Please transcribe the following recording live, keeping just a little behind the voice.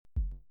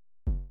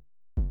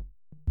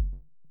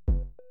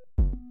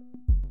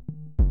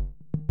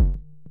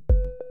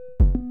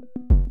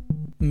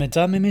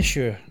Mesdames et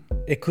messieurs,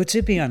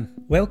 écoutez bien.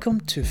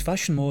 Welcome to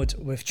Fashion Mode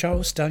with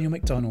Charles Daniel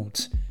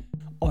MacDonald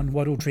on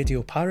World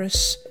Radio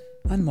Paris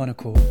and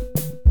Monaco.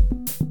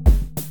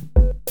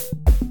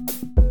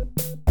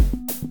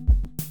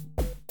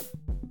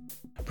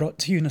 Brought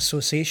to you in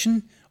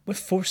association with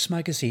Force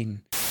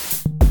Magazine.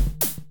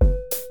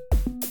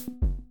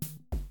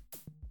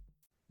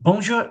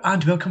 Bonjour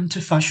and welcome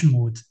to Fashion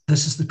Mode.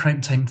 This is the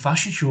Primetime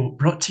Fashion Show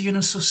brought to you in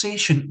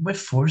association with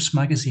Force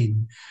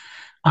Magazine.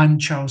 I'm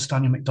Charles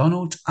Daniel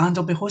MacDonald and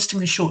I'll be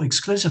hosting the show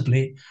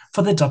exclusively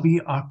for the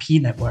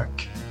WRP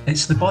network.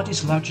 It's the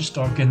body's largest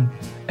organ,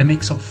 it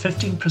makes up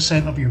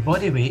 15% of your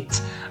body weight,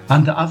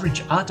 and the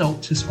average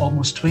adult has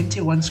almost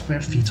 21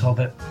 square feet of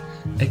it.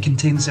 It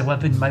contains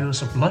 11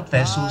 miles of blood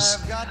vessels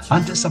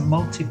and it's a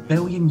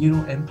multi-billion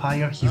euro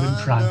empire here in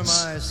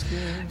France.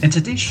 In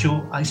today's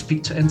show, I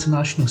speak to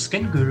international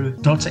skin guru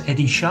Dr.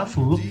 Eddie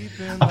Shafou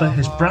about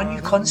his brand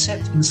new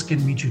concept in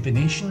skin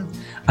rejuvenation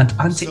and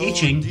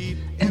anti-aging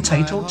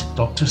entitled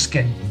Dr.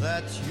 Skin.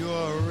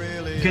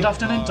 Good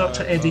afternoon,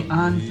 Dr. Eddie,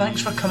 and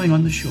thanks for coming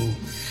on the show.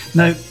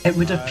 Now, it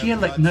would appear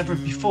like never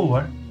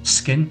before,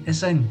 skin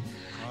is in.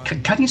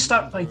 Can you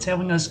start by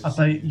telling us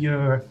about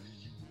your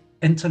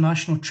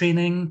international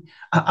training?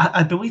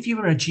 I believe you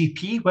were a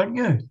GP, weren't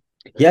you?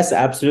 Yes,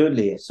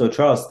 absolutely. So,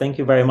 Charles, thank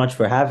you very much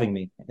for having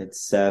me. It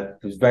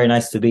was very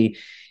nice to be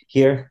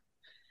here.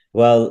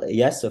 Well,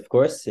 yes, of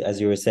course.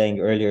 As you were saying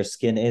earlier,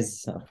 skin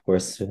is, of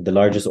course, the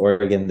largest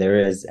organ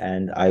there is,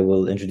 and I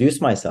will introduce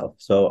myself.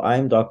 So,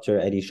 I'm Dr.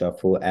 Eddie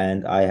Shafou,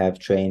 and I have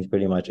trained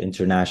pretty much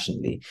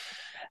internationally.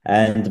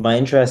 And my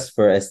interest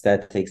for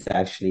aesthetics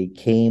actually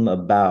came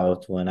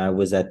about when I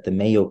was at the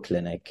Mayo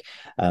Clinic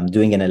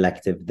doing an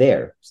elective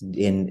there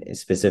in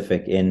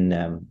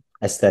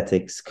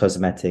aesthetics,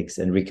 cosmetics,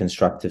 and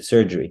reconstructive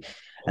surgery.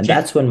 And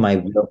that's when my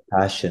real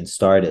passion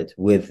started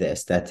with the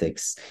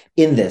aesthetics,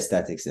 in the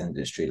aesthetics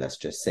industry, let's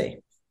just say.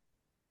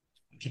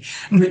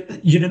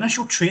 Your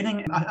initial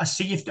training, I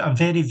see you've got a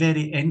very,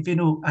 very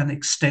enviable and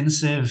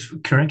extensive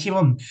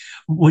curriculum.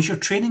 Was your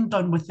training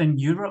done within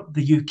Europe,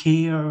 the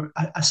UK, or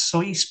I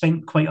saw you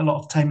spent quite a lot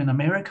of time in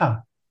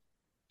America?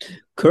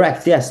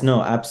 Correct. Yes.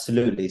 No,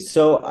 absolutely.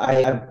 So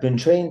I've been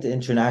trained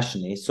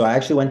internationally. So I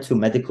actually went to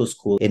medical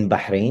school in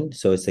Bahrain.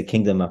 So it's the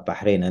Kingdom of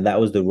Bahrain. And that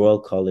was the Royal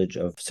College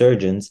of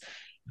Surgeons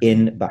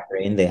in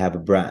Bahrain. They have a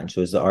branch.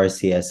 So it's the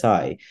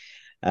RCSI.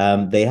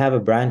 They have a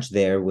branch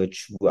there,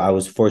 which I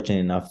was fortunate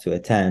enough to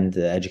attend.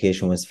 The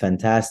education was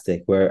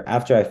fantastic, where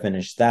after I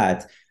finished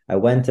that, I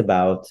went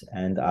about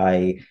and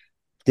I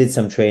did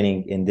some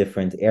training in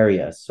different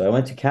areas. So I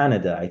went to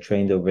Canada. I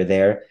trained over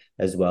there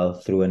as well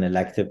through an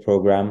elective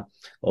program.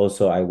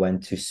 Also, I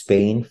went to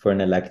Spain for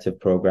an elective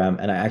program,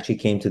 and I actually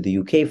came to the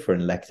UK for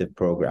an elective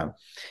program.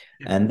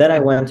 And then I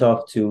went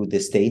off to the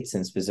States,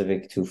 and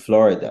specific to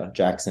Florida,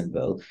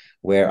 Jacksonville,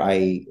 where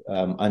I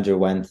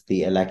underwent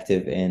the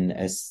elective in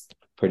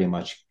pretty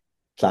much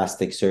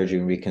plastic surgery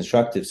and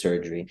reconstructive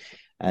surgery.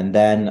 And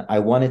then I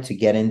wanted to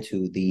get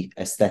into the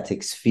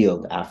aesthetics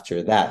field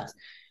after that.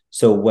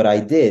 So what I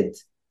did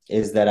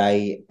is that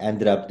I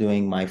ended up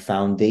doing my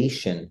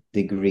foundation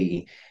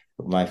degree,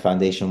 my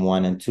foundation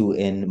 1 and 2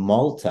 in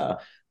Malta,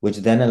 which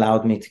then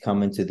allowed me to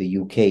come into the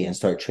UK and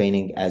start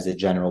training as a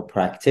general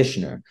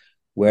practitioner,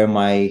 where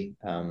my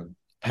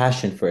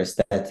passion for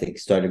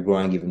aesthetics started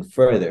growing even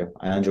further.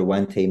 I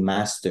underwent a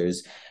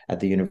master's at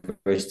the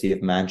University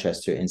of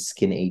Manchester in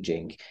skin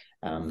aging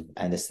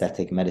and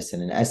aesthetic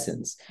medicine in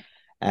essence.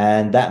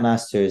 And that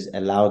master's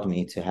allowed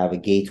me to have a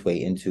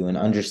gateway into an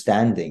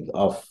understanding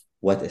of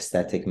what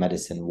aesthetic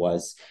medicine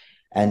was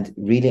and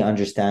really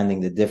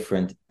understanding the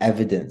different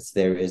evidence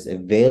there is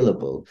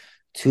available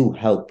to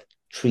help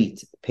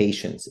treat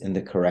patients in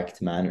the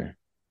correct manner.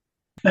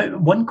 Now,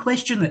 one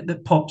question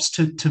that pops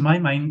to my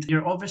mind,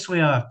 you're obviously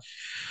a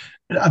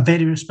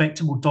very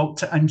respectable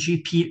doctor and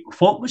GP.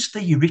 What was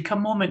the eureka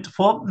moment?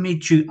 What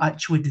made you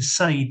actually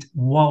decide,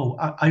 wow,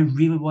 I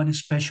really want to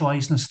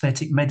specialise in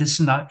aesthetic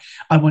medicine.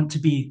 I want to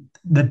be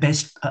the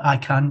best I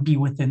can be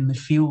within the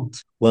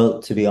field? Well,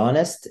 to be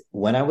honest,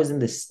 when I was in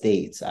the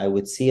States, I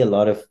would see a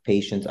lot of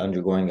patients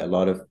undergoing a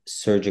lot of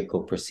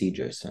surgical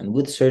procedures. And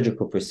with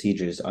surgical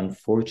procedures,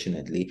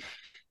 unfortunately,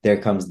 there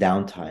comes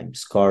downtime,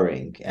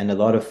 scarring, and a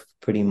lot of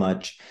pretty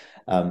much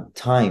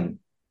time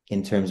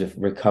in terms of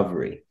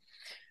recovery.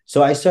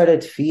 So I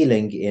started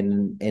feeling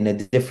in a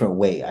different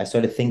way. I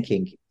started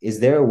thinking, is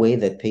there a way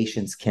that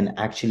patients can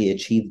actually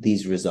achieve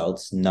these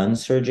results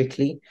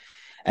non-surgically?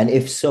 And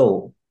if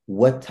so,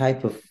 what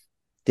type of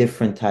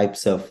different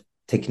types of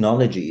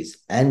technologies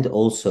and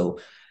also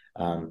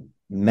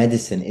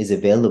medicine is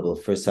available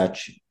for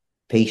such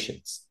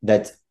patients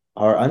that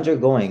are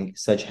undergoing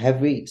such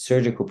heavy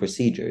surgical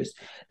procedures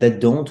that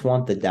don't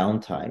want the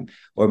downtime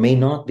or may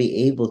not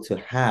be able to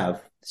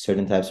have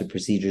certain types of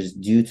procedures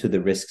due to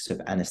the risks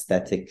of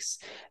anesthetics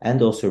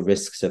and also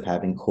risks of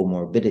having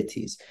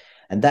comorbidities.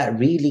 And that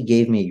really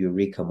gave me a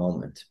eureka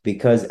moment,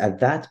 because at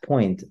that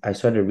point, I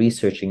started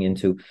researching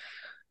into,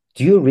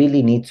 do you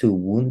really need to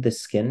wound the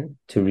skin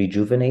to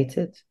rejuvenate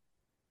it?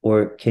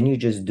 Or can you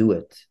just do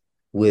it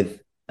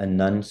with a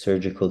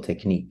non-surgical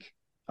technique,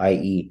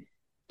 i.e.,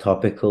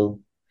 topical,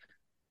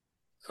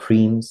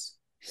 creams,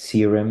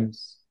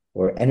 serums,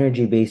 or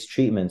energy-based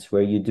treatments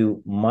where you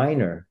do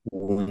minor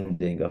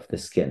wounding of the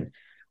skin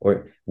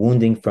or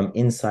wounding from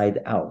inside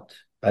out,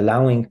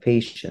 allowing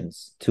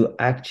patients to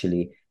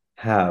actually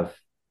have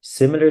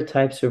similar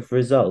types of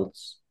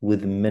results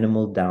with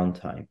minimal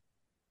downtime.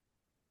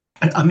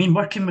 I mean,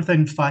 working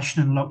within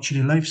fashion and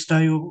luxury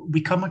lifestyle,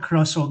 we come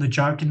across all the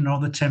jargon and all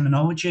the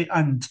terminology,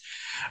 and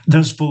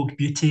there's Vogue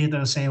Beauty,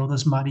 there's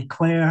Marie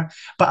Claire.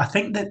 But I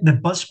think that the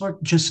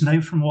buzzword just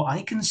now, from what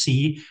I can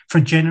see, for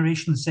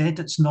Generation Z,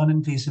 it's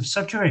non-invasive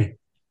surgery.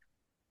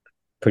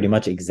 Pretty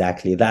much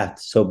exactly that.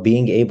 So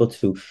being able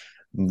to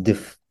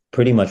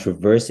pretty much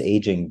reverse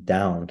aging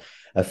down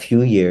a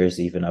few years,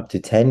 even up to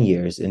 10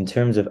 years, in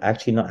terms of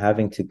actually not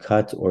having to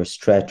cut or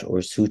stretch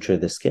or suture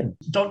the skin.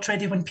 Dr.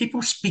 Eddie, when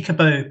people speak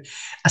about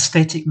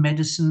aesthetic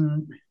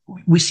medicine,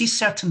 we see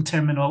certain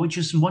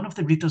terminologies, and one of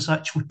the readers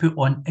actually put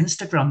on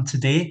Instagram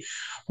today,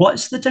 what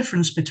is the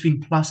difference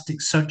between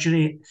plastic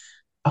surgery,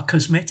 a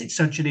cosmetic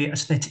surgery,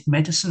 aesthetic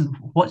medicine?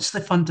 What's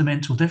the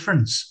fundamental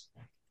difference?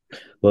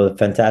 Well,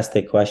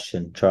 fantastic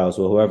question, Charles.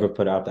 Well, whoever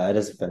put out that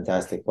is a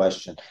fantastic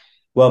question.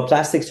 Well,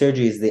 plastic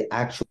surgery is the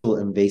actual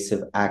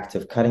invasive act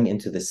of cutting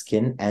into the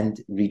skin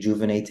and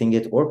rejuvenating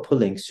it or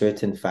pulling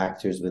certain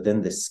factors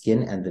within the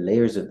skin and the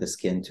layers of the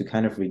skin to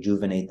kind of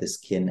rejuvenate the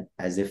skin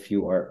as if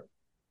you are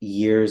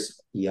years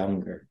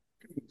younger.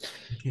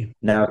 Okay.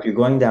 Now, if you're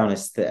going down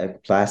a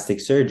plastic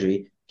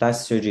surgery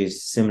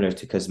is similar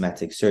to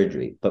cosmetic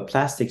surgery, but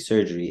plastic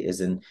surgery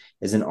is an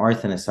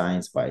art and a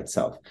science by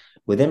itself.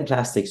 Within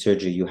plastic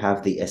surgery, you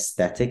have the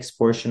aesthetics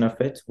portion of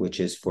it,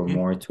 which is for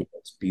more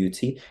towards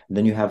beauty. And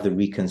then you have the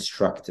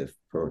reconstructive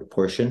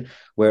portion,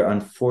 where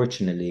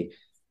unfortunately,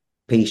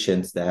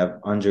 patients that have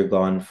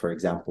undergone, for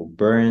example,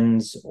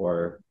 burns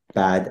or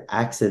bad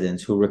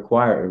accidents who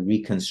require a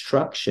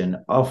reconstruction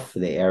of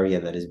the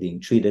area that is being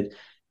treated,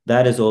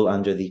 that is all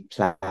under the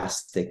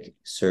plastic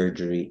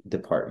surgery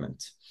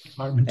department.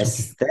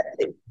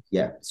 Aesthetic,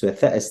 yeah. So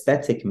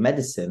aesthetic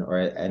medicine or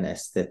an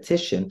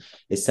aesthetician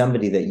is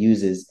somebody that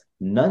uses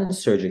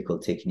non-surgical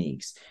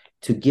techniques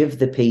to give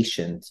the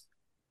patient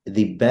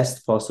the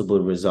best possible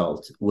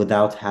result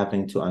without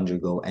having to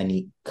undergo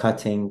any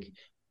cutting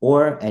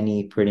or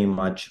any pretty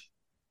much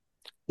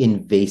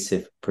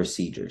invasive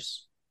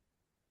procedures.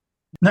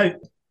 Now,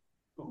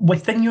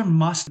 within your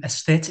master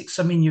aesthetics,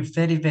 I mean, you've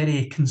very,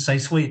 very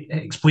concisely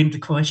explained the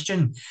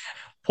question.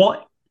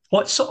 What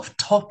sort of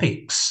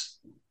topics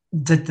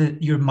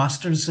did your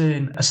master's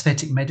in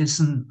aesthetic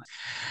medicine?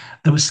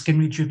 There was skin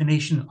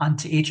rejuvenation,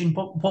 anti-aging.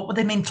 What were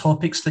the main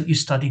topics that you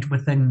studied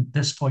within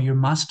this for your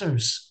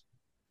master's?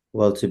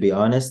 Well, to be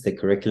honest, the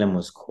curriculum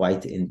was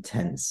quite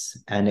intense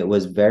and it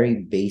was very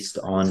based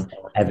on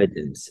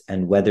evidence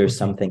and whether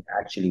something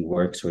actually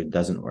works or it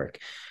doesn't work.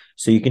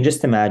 So you can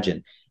just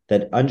imagine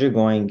that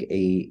undergoing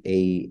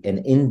an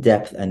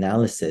in-depth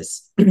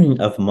analysis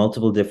of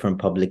multiple different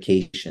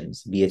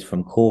publications, be it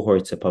from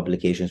cohorts of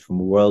publications from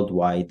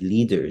worldwide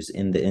leaders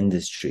in the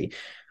industry,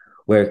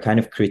 where kind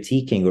of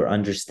critiquing or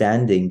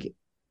understanding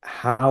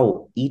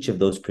how each of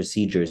those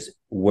procedures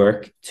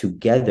work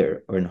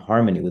together or in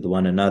harmony with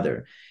one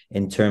another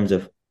in terms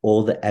of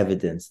all the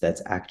evidence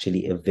that's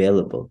actually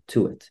available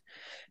to it.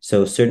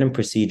 So certain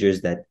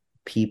procedures that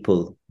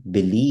people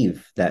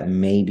believe that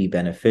may be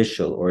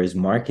beneficial or is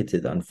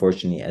marketed,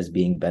 unfortunately, as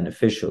being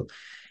beneficial,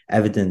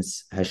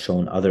 evidence has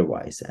shown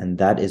otherwise. And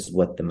that is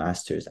what the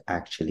masters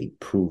actually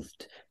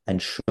proved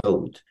and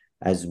showed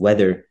as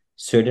whether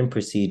certain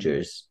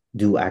procedures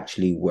do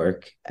actually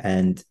work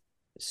and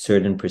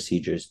certain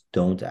procedures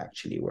don't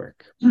actually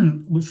work.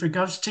 With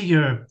regards to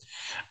your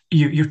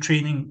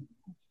training,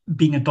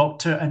 being a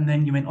doctor, and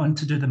then you went on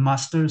to do the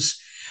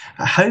masters,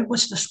 how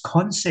was this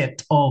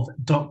concept of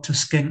Dr.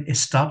 Skin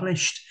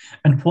established,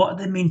 and what are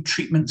the main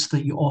treatments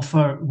that you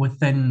offer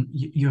within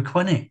your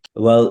clinic?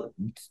 Well,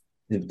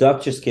 the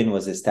Dr. Skin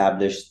was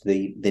established,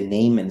 the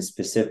name in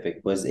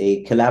specific was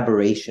a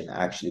collaboration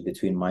actually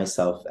between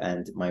myself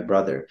and my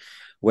brother,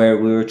 where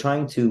we were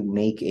trying to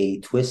make a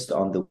twist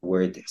on the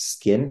word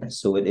skin.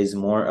 So it is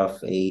more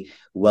of a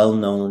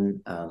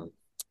well-known,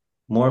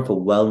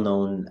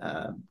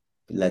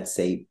 let's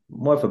say,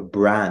 more of a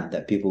brand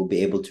that people will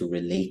be able to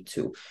relate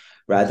to,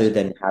 rather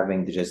than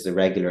having just the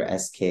regular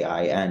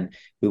SKIN.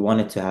 We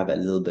wanted to have a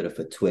little bit of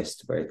a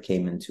twist where it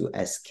came into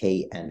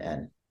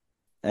SKNN.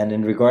 And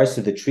in regards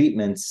to the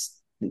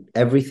treatments,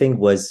 everything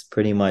was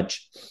pretty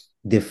much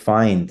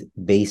defined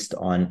based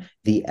on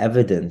the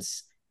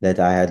evidence that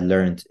I had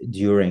learned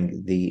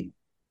during the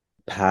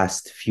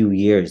past few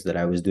years that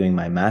I was doing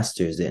my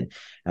master's in,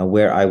 and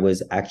where I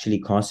was actually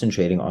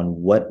concentrating on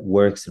what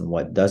works and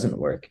what doesn't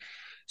work.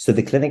 So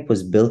the clinic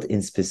was built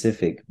in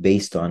specific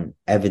based on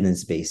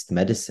evidence-based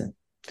medicine.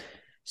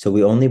 So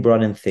we only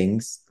brought in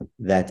things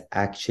that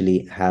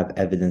actually have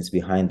evidence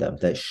behind them,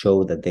 that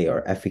show that they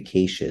are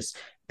efficacious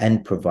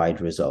and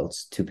provide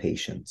results to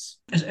patients.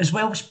 As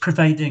well as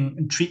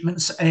providing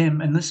treatments,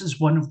 and this is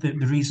one of the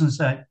reasons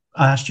that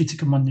I asked you to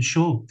come on the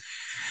show.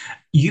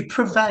 you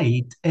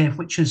provide,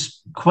 which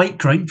is quite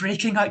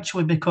groundbreaking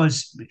actually,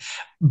 because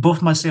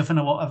both myself and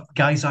a lot of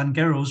guys and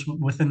girls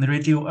within the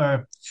radio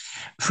are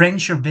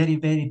French are very,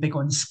 very big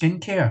on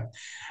skincare.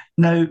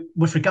 Now,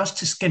 with regards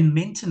to skin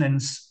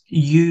maintenance,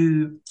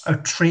 you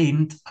are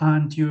trained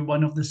and you're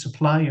one of the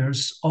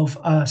suppliers of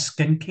a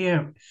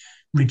skincare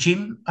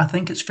regime, I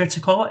think it's fair to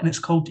call it, and it's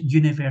called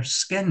Universe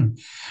Skin.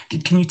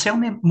 Can you tell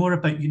me more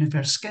about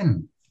Universe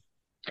Skin?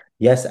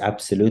 Yes,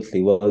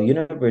 absolutely. Well,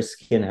 Universe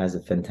Skin has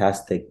a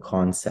fantastic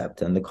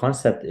concept, and the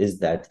concept is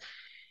that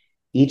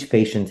each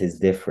patient is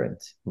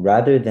different.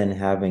 Rather than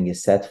having a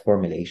set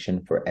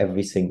formulation for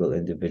every single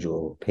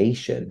individual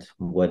patient,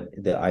 what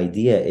the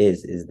idea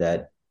is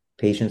that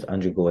patients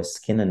undergo a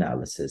skin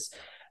analysis.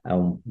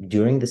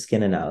 During the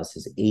skin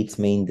analysis, eight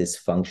main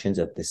dysfunctions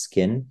of the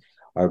skin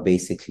are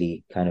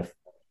basically kind of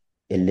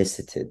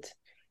elicited.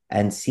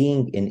 And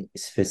seeing in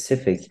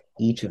specific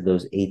each of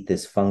those eight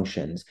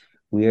dysfunctions,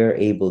 we are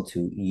able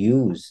to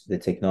use the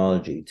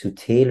technology to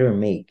tailor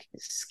make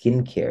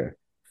skincare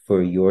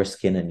for your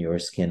skin and your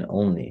skin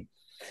only.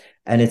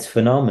 And it's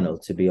phenomenal,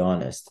 to be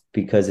honest,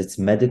 because it's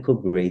medical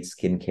grade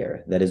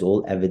skincare that is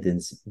all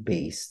evidence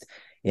based.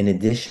 In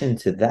addition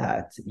to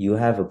that, you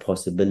have a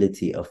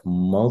possibility of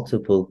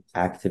multiple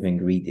active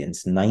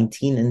ingredients,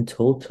 19 in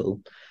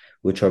total,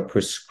 which are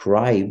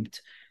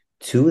prescribed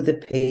to the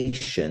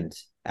patient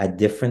at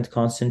different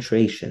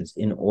concentrations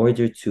in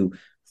order to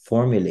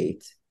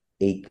formulate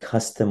a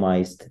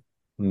customized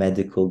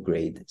medical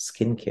grade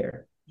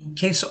skincare.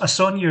 Okay, so I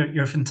saw on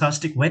your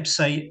fantastic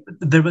website,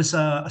 there was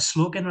a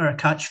slogan or a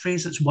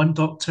catchphrase. It's one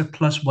doctor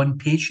plus one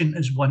patient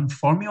is one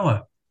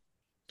formula.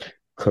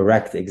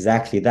 Correct,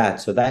 exactly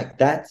that. So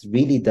that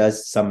really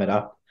does sum it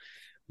up.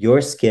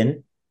 Your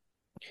skin,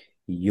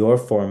 your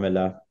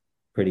formula,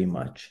 pretty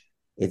much.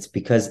 It's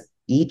because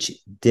each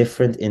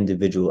different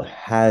individual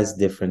has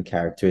different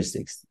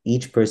characteristics.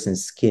 Each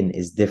person's skin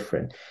is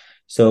different.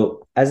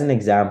 So, as an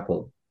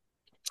example,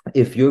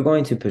 if you're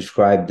going to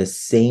prescribe the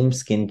same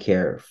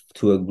skincare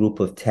to a group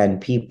of 10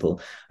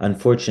 people,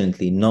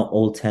 unfortunately, not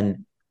all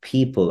 10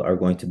 people are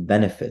going to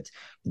benefit.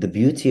 The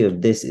beauty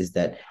of this is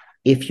that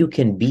if you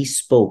can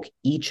bespoke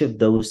each of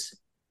those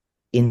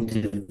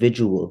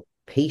individual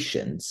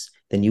patients,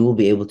 then you will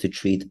be able to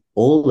treat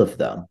all of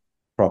them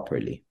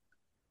properly.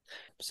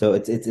 So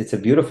it's a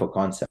beautiful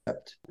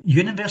concept.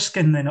 Universe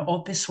Skin then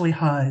obviously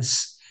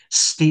has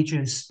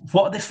stages.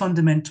 What are the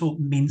fundamental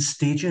main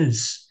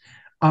stages?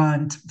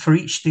 And for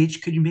each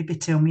stage, could you maybe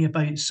tell me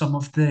about some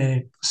of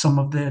the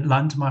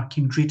landmark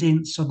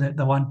ingredients or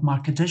the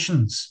landmark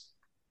additions?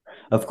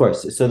 Of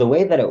course. So the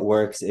way that it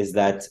works is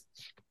that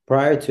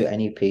prior to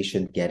any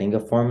patient getting a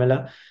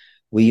formula,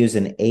 we use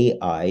an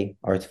AI,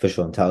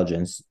 artificial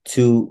intelligence,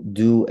 to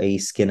do a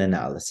skin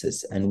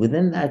analysis. And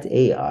within that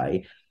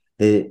AI,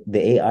 the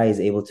AI is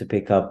able to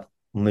pick up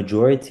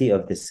majority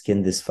of the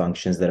skin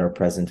dysfunctions that are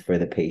present for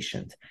the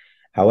patient.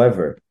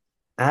 However,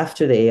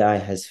 after the AI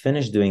has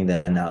finished doing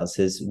the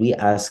analysis, we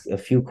ask a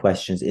few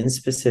questions in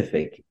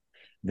specific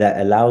that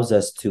allows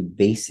us to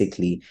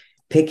basically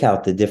pick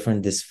out the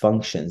different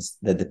dysfunctions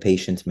that the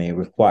patient may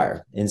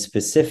require. In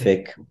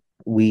specific,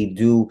 we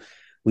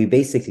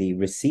basically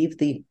receive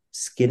the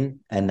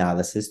skin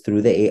analysis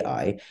through the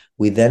AI.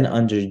 We then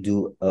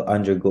undergo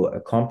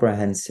a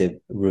comprehensive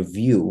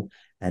review,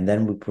 and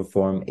then we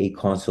perform a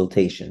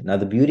consultation. Now,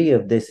 the beauty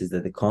of this is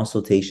that the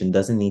consultation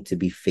doesn't need to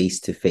be face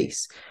to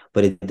face,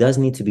 but it does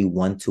need to be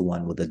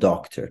one-to-one with a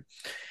doctor.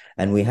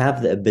 And we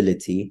have the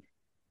ability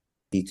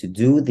to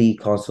do the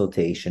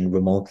consultation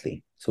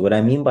remotely. So what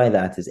I mean by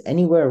that is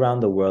anywhere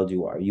around the world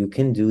you are, you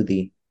can do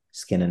the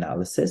skin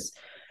analysis,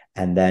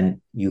 and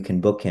then you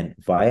can book in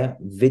via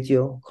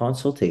video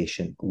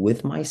consultation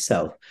with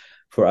myself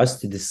for us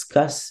to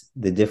discuss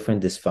the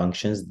different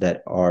dysfunctions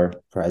that are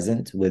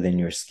present within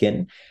your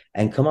skin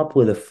and come up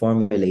with a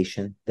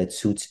formulation that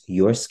suits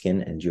your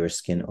skin and your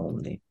skin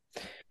only.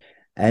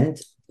 And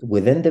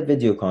within the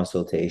video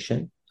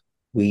consultation,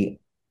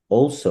 we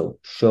also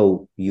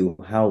show you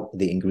how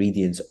the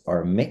ingredients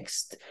are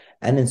mixed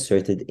and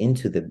inserted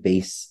into the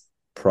base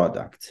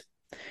product.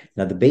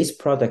 Now, the base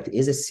product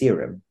is a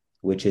serum,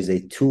 which is a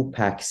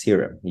 2-pack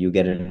serum. You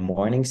get a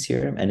morning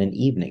serum and an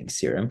evening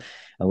serum.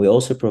 And we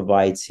also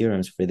provide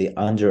serums for the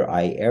under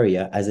eye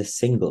area as a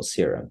single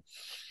serum.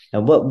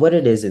 And what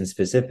it is in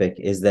specific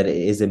is that it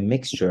is a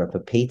mixture of a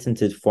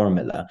patented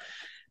formula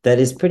that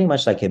is pretty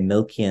much like a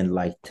milky and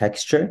light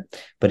texture,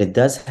 but it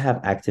does have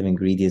active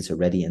ingredients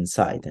already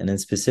inside. And in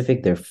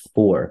specific, there are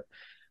 4: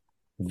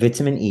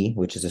 vitamin E,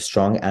 which is a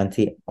strong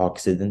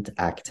antioxidant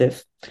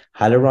active;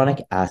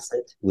 hyaluronic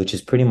acid, which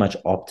is pretty much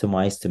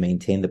optimized to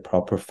maintain the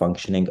proper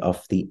functioning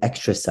of the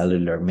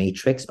extracellular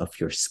matrix of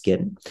your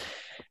skin.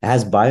 It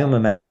has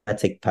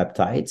biomimetic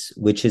peptides,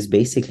 which is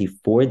basically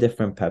 4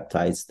 different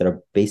peptides that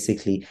are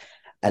basically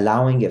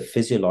allowing a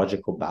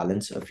physiological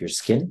balance of your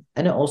skin.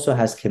 And it also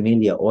has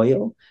camellia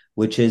oil,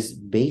 which is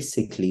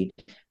basically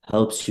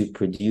helps you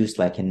produce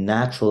like a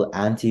natural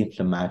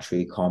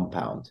anti-inflammatory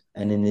compound.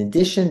 And in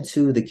addition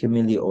to the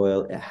camellia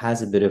oil, it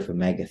has a bit of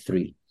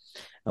omega-3.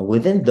 And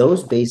within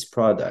those base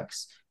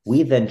products,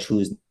 We then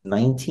choose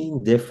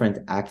 19 different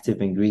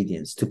active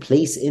ingredients to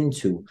place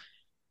into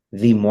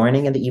the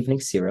morning and the evening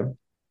serum.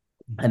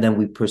 And then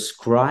we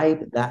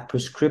prescribe that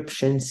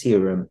prescription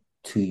serum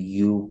to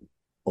you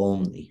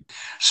only.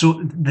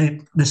 So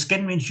the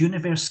skin range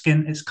Universe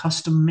Skin is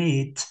custom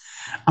made,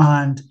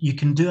 and you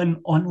can do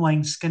an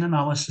online skin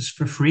analysis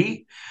for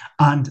free,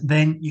 and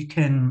then you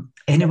can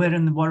anywhere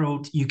in the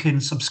world you can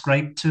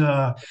subscribe to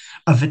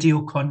a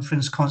video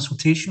conference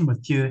consultation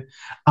with you,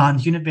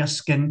 and Universe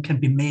Skin can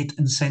be made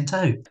and sent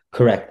out.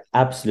 Correct,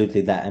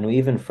 absolutely that. And we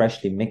even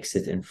freshly mix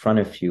it in front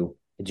of you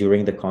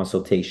during the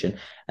consultation,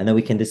 and then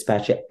we can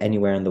dispatch it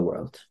anywhere in the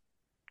world.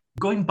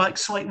 Going back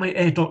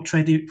slightly, Dr.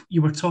 Eddy,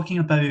 you were talking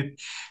about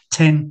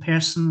 10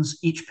 persons.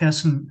 Each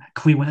person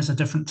clearly has a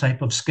different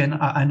type of skin.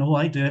 I know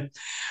I do.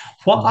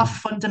 What are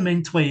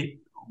fundamentally,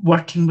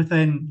 working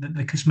within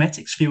the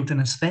cosmetics field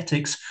and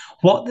aesthetics,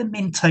 what are the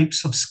main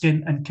types of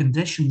skin and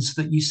conditions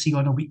that you see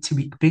on a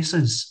week-to-week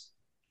basis?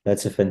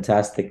 That's a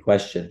fantastic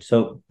question.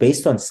 So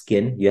based on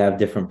skin, you have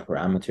different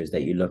parameters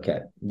that you look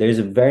at. There's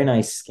a very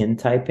nice skin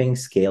typing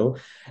scale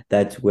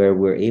that's where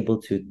we're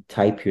able to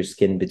type your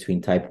skin between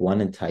type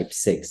 1 and type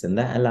 6. And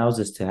that allows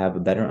us to have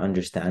a better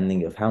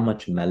understanding of how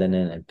much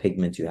melanin and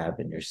pigment you have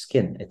in your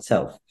skin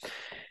itself.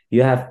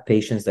 You have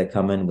patients that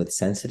come in with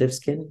sensitive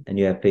skin, and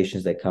you have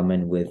patients that come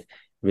in with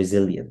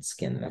resilient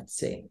skin, let's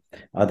say.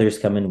 Others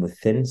come in with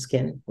thin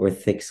skin or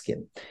thick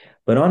skin.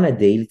 But on a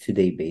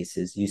day-to-day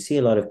basis, you see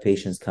a lot of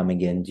patients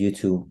coming in due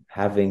to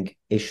having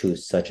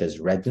issues such as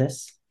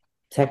redness,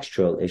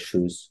 textural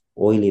issues,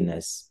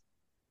 oiliness,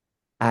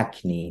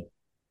 acne,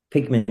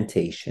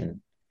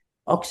 pigmentation,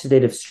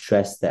 oxidative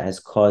stress that has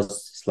caused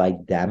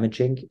slight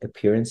damaging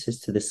appearances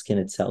to the skin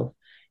itself.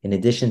 In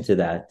addition to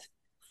that,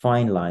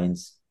 fine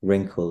lines,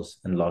 wrinkles,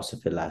 and loss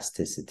of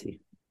elasticity.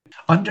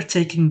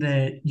 Undertaking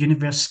the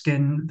Universe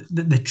Skin,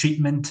 the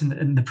treatment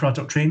and the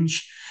product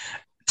range,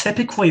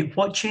 typically,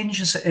 what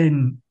changes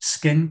in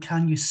skin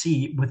can you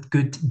see with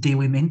good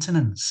daily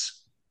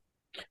maintenance?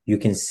 You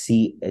can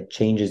see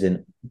changes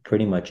in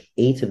pretty much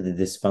 8 of the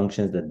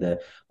dysfunctions that the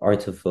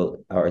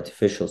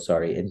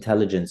artificial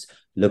intelligence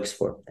looks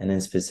for. And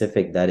in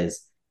specific, that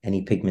is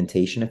any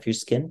pigmentation of your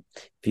skin.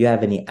 If you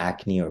have any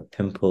acne or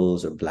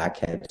pimples or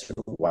blackheads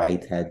or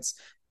whiteheads,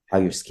 how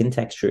your skin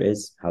texture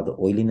is, how the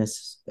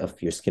oiliness of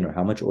your skin or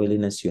how much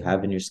oiliness you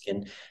have in your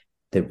skin,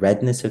 the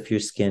redness of your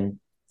skin,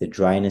 the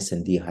dryness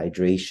and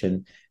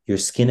dehydration, your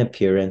skin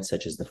appearance,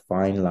 such as the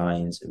fine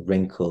lines,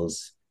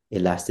 wrinkles,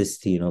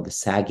 elasticity, the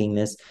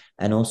saggingness,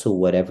 and also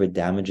whatever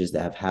damages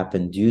that have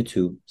happened due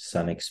to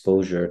sun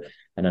exposure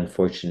and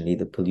unfortunately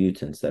the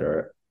pollutants that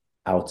are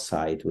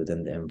outside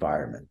within the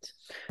environment.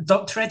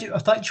 Dr. Eddy, I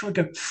thought you would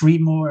get 3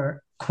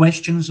 more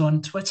questions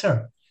on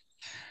Twitter.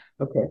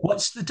 Okay.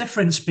 What's the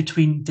difference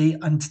between day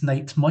and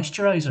night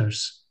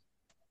moisturizers?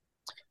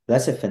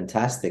 That's a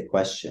fantastic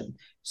question.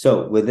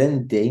 So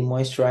within day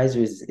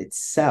moisturizers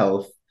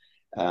itself,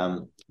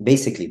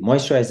 basically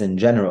moisturizers in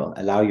general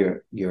allow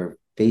your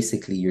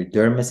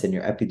dermis and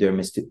your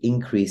epidermis to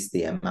increase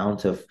the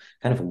amount of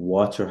kind of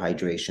water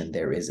hydration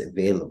there is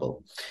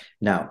available.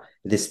 Now,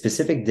 the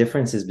specific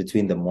differences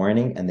between the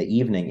morning and the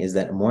evening is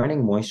that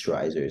morning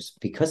moisturizers,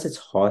 because it's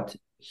hot,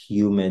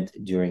 humid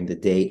during the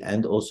day,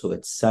 and also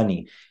it's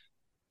sunny,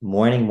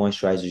 morning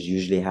moisturizers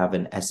usually have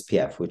an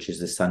SPF, which is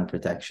the sun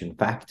protection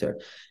factor,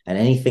 and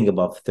anything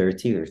above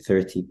 30 or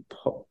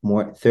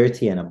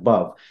 30 and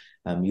above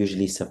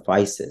usually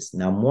suffices.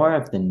 Now, more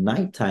of the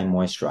nighttime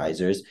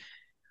moisturizers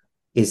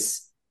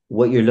is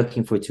what you're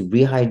looking for to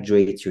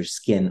rehydrate your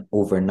skin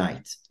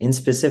overnight. In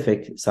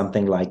specific,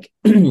 something like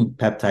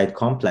peptide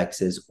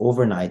complexes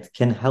overnight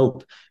can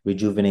help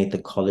rejuvenate the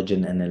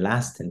collagen and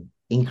elastin,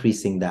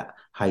 increasing that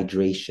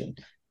hydration.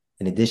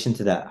 In addition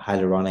to that,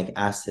 hyaluronic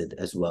acid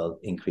as well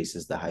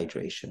increases the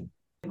hydration.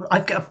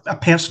 I've got a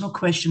personal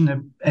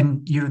question,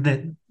 and you're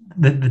the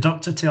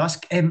doctor to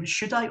ask.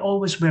 Should I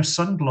always wear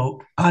sunblock?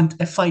 And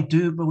if I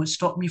do, will it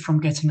stop me from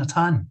getting a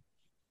tan?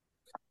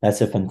 That's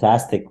a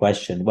fantastic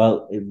question.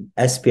 Well,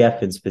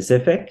 SPF in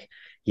specific,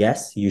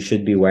 yes, you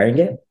should be wearing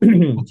it.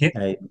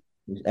 Okay.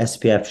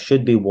 SPF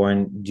should be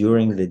worn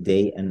during the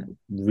day and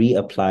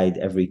reapplied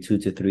every 2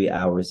 to 3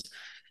 hours,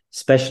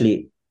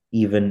 especially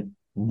even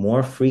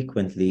more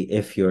frequently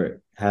if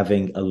you're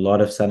having a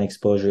lot of sun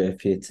exposure,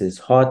 if it is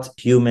hot,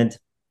 humid,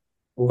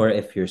 or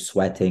if you're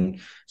sweating,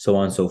 so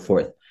on and so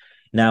forth.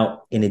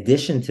 Now, in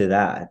addition to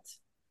that,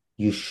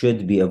 you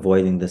should be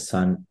avoiding the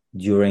sun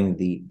during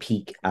the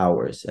peak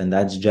hours, and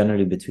that's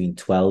generally between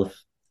 12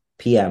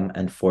 p.m.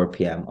 and 4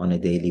 p.m. on a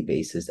daily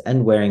basis,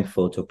 and wearing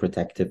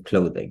photoprotective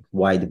clothing,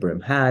 wide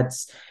brim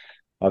hats,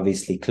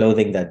 obviously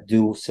clothing that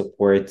do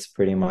support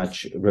pretty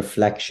much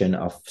reflection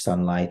of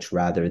sunlight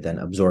rather than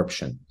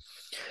absorption.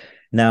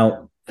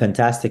 Now,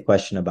 fantastic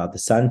question about the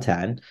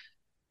suntan.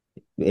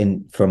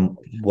 From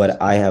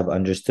what I have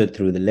understood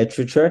through the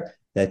literature,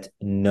 that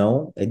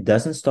no, it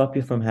doesn't stop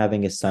you from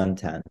having a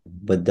suntan,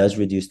 but does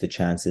reduce the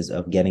chances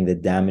of getting the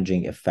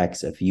damaging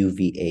effects of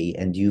UVA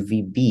and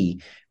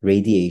UVB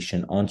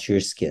radiation onto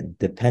your skin,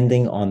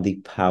 depending on the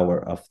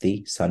power of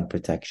the sun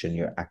protection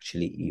you're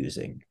actually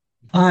using.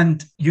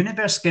 And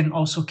Universe Skin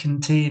also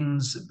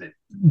contains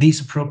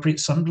these appropriate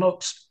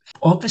sunblocks.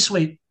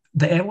 Obviously,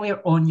 the earlier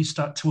on you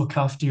start to look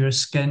after your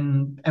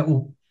skin, it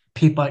will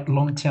pay back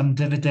long-term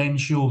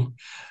dividends. You'll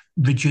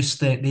reduce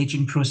the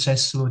aging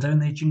process, slow down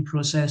the aging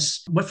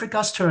process. With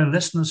regards to our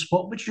listeners,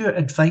 what would your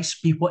advice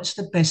be? What's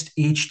the best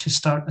age to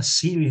start a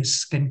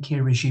serious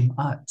skincare regime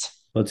at?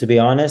 Well, to be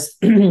honest,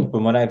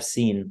 from what I've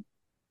seen,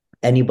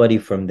 anybody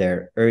from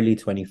their early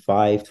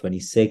 25,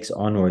 26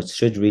 onwards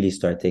should really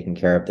start taking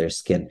care of their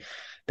skin,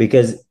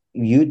 because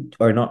you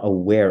are not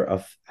aware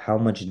of how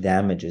much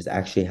damage is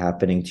actually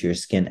happening to your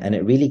skin, and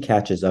it really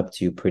catches up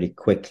to you pretty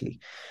quickly.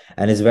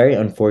 And it's very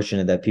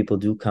unfortunate that people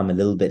do come a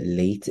little bit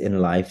late in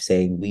life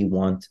saying we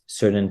want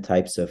certain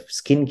types of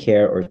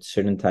skincare or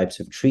certain types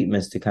of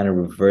treatments to kind of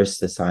reverse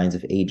the signs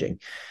of aging.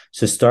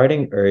 So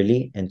starting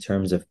early in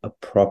terms of a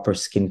proper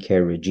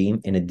skincare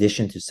regime, in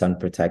addition to sun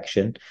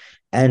protection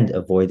and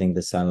avoiding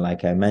the sun,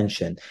 like I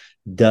mentioned,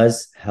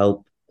 does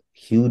help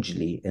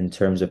hugely in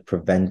terms of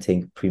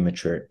preventing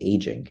premature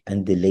aging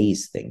and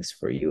delays things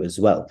for you as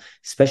well,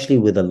 especially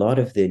with a lot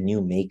of the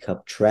new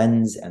makeup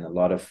trends and a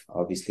lot of,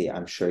 obviously,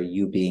 I'm sure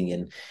you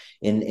being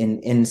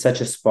in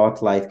such a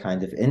spotlight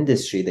kind of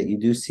industry, that you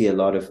do see a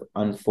lot of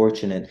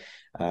unfortunate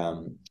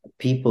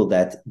people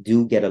that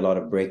do get a lot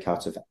of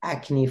breakouts of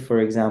acne, for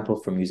example,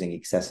 from using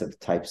excessive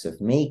types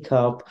of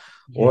makeup,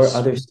 or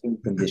other skin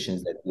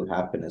conditions that do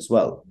happen as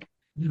well.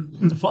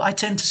 What I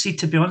tend to see,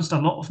 to be honest, a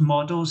lot of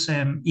models,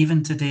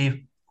 even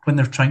today, when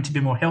they're trying to be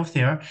more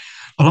healthier,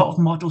 a lot of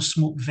models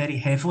smoke very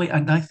heavily,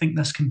 and I think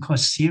this can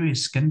cause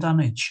serious skin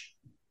damage.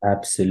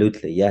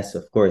 Absolutely. Yes,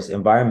 of course.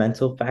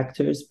 Environmental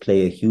factors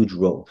play a huge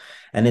role,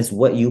 and it's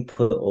what you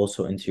put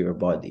also into your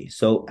body.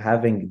 So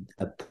having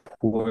a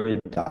poor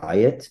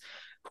diet,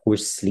 poor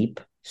sleep,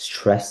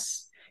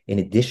 stress, in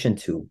addition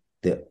to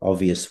the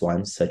obvious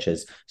ones such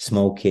as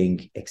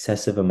smoking,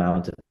 excessive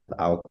amount of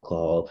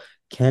alcohol,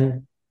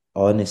 can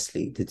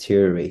honestly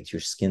deteriorate your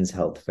skin's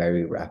health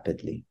very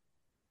rapidly.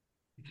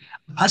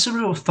 As a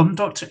rule of thumb,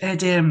 Dr.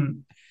 Eddie,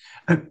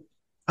 I,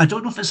 I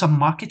don't know if it's a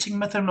marketing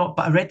myth or not,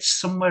 but I read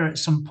somewhere at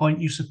some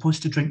point you're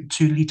supposed to drink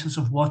 2 liters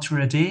of water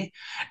a day.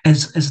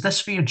 Is this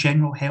for your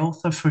general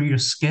health or for your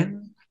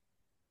skin?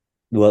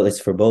 Well, it's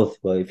for both.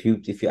 Well, if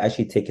you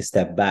actually take a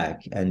step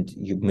back, and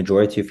you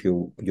majority of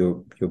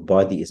your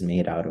body is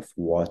made out of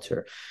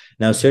water.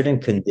 Now, certain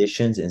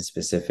conditions in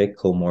specific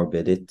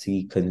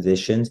comorbidity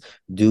conditions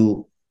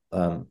do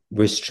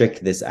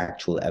restrict this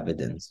actual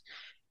evidence,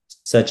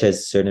 such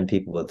as certain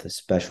people with a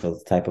special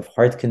type of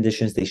heart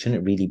conditions. They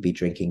shouldn't really be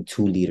drinking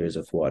 2 liters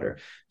of water.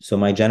 So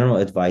my general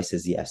advice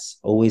is, yes,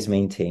 always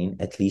maintain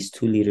at least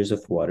 2 liters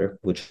of water,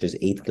 which is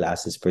 8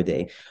 glasses per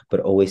day,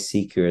 but always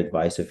seek your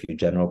advice of your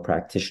general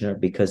practitioner,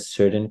 because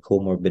certain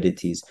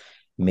comorbidities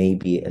may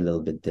be a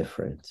little bit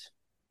different.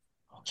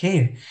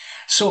 Okay,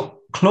 so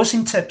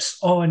closing tips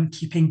on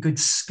keeping good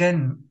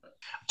skin.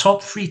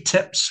 Top 3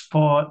 tips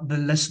for the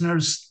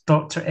listeners,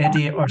 Dr.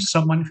 Eddie, or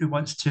someone who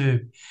wants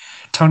to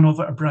turn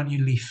over a brand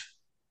new leaf.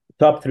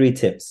 Top 3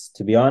 tips,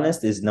 to be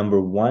honest, is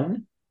number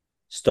one,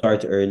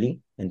 start early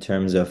in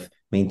terms of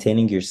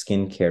maintaining your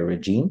skincare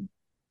regime.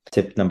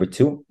 Tip number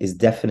 2 is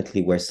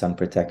definitely wear sun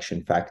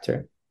protection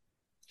factor.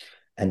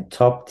 And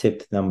top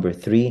tip number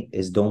 3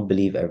 is don't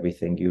believe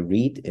everything you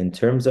read in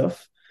terms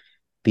of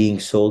being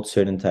sold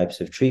certain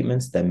types of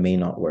treatments that may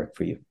not work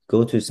for you.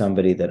 Go to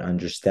somebody that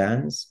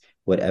understands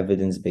what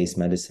evidence-based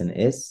medicine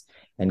is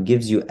and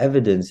gives you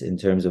evidence in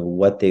terms of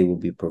what they will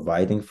be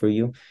providing for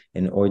you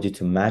in order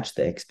to match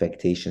the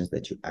expectations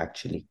that you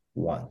actually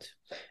want.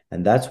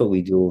 And that's what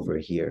we do over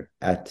here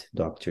at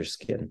Dr.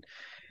 Skin.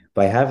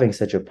 By having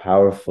such a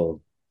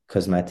powerful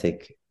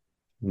cosmetic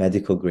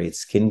medical grade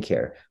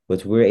skincare,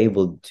 what we're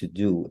able to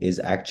do is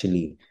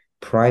actually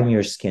prime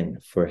your skin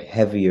for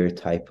heavier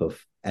type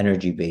of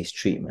energy-based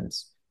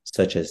treatments,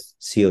 such as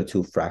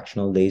CO2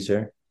 fractional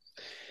laser,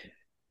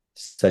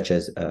 such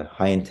as a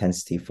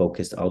high-intensity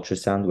focused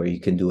ultrasound, where you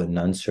can do a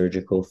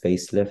non-surgical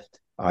facelift,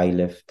 eye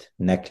lift,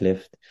 neck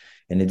lift.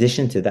 In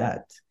addition to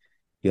that,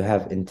 you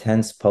have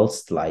intense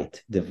pulsed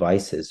light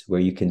devices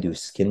where you can do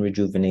skin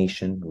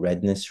rejuvenation,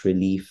 redness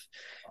relief,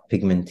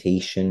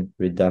 pigmentation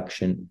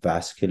reduction,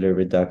 vascular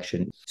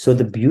reduction. So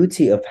the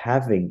beauty of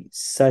having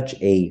such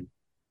a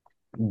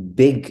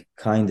big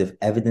kind of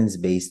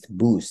evidence-based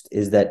boost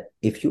is that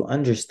if you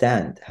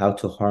understand how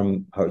to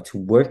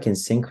work in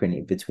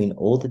synchrony between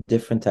all the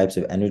different types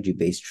of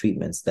energy-based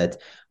treatments that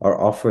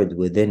are offered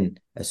within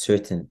a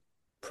certain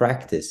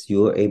practice,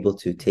 you're able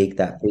to take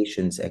that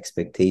patient's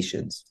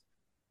expectations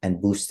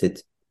and boost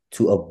it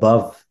to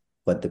above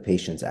what the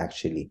patient's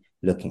actually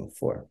looking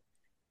for.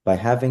 By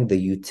having the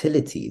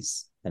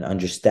utilities and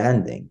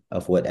understanding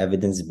of what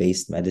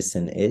evidence-based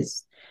medicine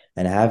is,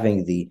 and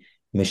having the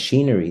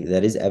machinery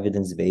that is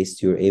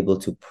evidence-based, you're able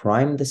to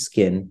prime the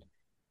skin,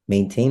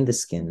 maintain the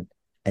skin,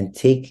 and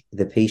take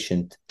the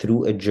patient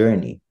through a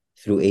journey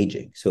through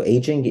aging. So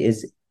aging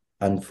is,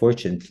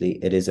 unfortunately,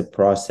 it is a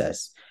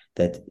process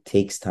that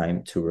takes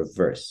time to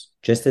reverse.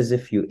 Just as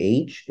if you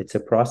age, it's a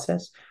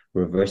process,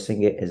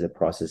 reversing it is a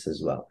process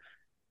as well.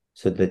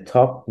 So the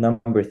top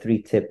number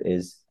 3 tip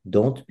is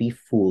don't be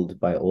fooled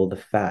by all the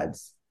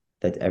fads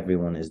that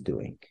everyone is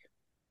doing.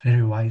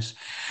 Very wise.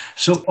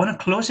 So on a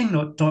closing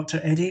note,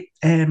 Dr. Eddie,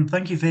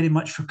 thank you very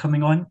much for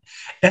coming on.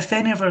 If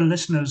any of our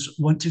listeners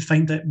want to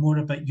find out more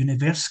about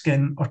Universe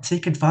Skin or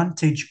take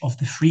advantage of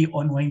the free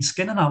online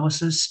skin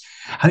analysis,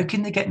 how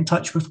can they get in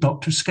touch with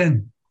Dr.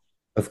 Skin?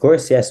 Of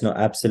course, yes, no,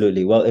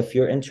 absolutely. Well, if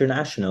you're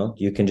international,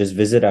 you can just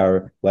visit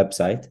our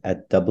website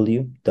at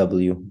www.dr,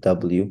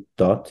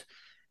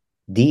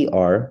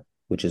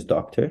 which is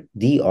doctor,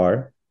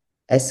 drsknn.com.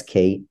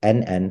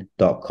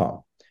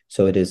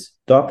 So it is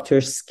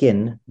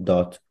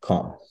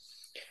doctorskin.com.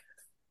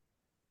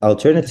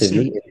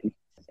 Alternatively,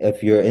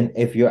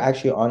 if you're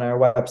actually on our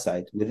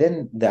website,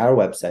 within our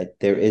website,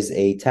 there is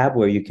a tab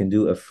where you can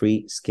do a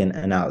free skin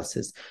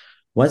analysis.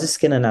 Once the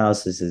skin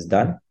analysis is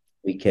done,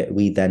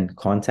 we then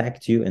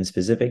contact you in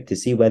specific to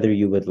see whether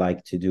you would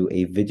like to do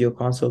a video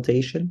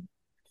consultation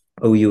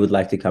or you would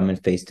like to come in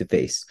face to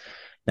face.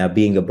 Now,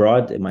 being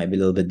abroad, it might be a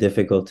little bit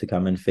difficult to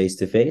come in face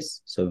to face.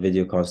 So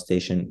video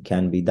consultation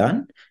can be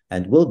done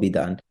and will be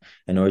done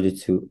in order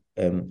to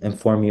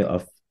inform you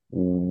of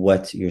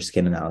what your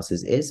skin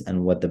analysis is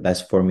and what the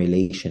best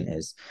formulation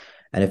is.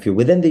 And if you're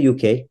within the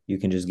UK, you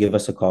can just give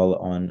us a call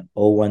on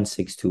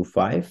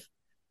 01625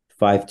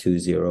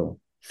 520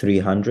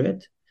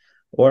 300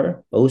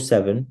 or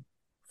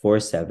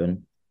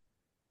 0747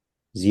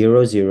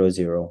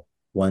 000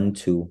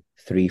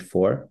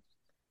 1234.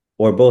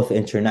 Or both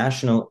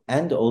international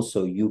and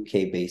also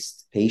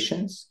UK-based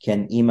patients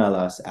can email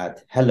us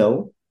at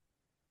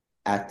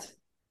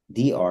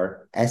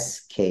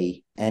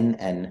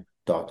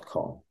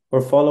hello@drsknn.com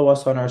or follow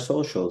us on our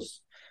socials.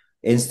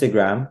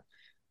 Instagram,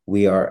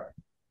 we are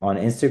on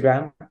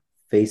Instagram,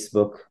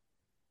 Facebook,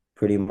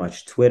 pretty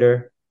much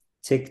Twitter,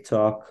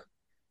 TikTok,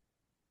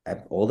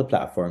 all the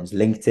platforms,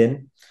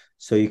 LinkedIn.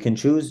 So you can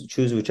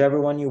choose whichever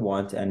one you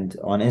want. And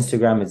on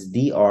Instagram, it's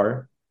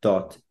dr.sknn.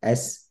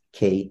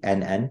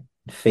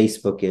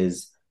 Facebook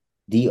is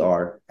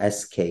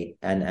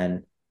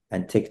drsknn,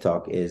 and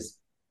TikTok is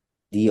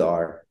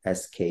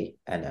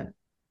drsknn.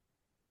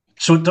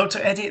 So, Dr.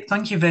 Eddie,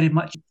 thank you very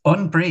much.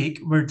 On break,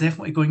 we're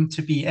definitely going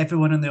to be,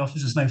 everyone in the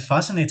office is now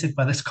fascinated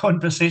by this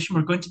conversation.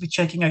 We're going to be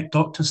checking out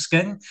Dr.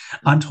 Skin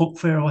and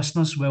hopefully our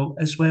listeners will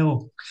as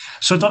well.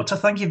 So, Doctor,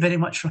 thank you very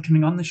much for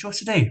coming on the show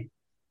today.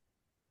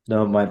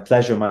 No, my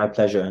pleasure.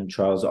 And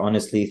Charles,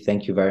 honestly,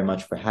 thank you very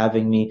much for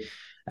having me.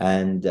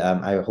 And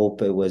I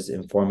hope it was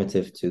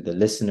informative to the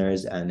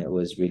listeners, and it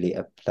was really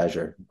a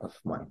pleasure of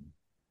mine.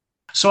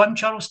 So I'm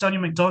Charles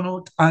Daniel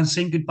McDonald and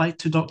saying goodbye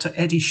to Dr.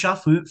 Eddie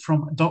Shaffout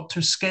from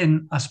Dr.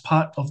 Skin as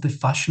part of the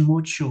Fashion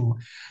Mode show.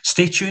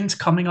 Stay tuned.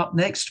 Coming up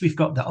next, we've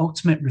got the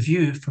ultimate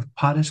review for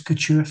Paris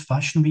Couture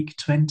Fashion Week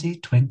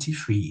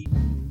 2023.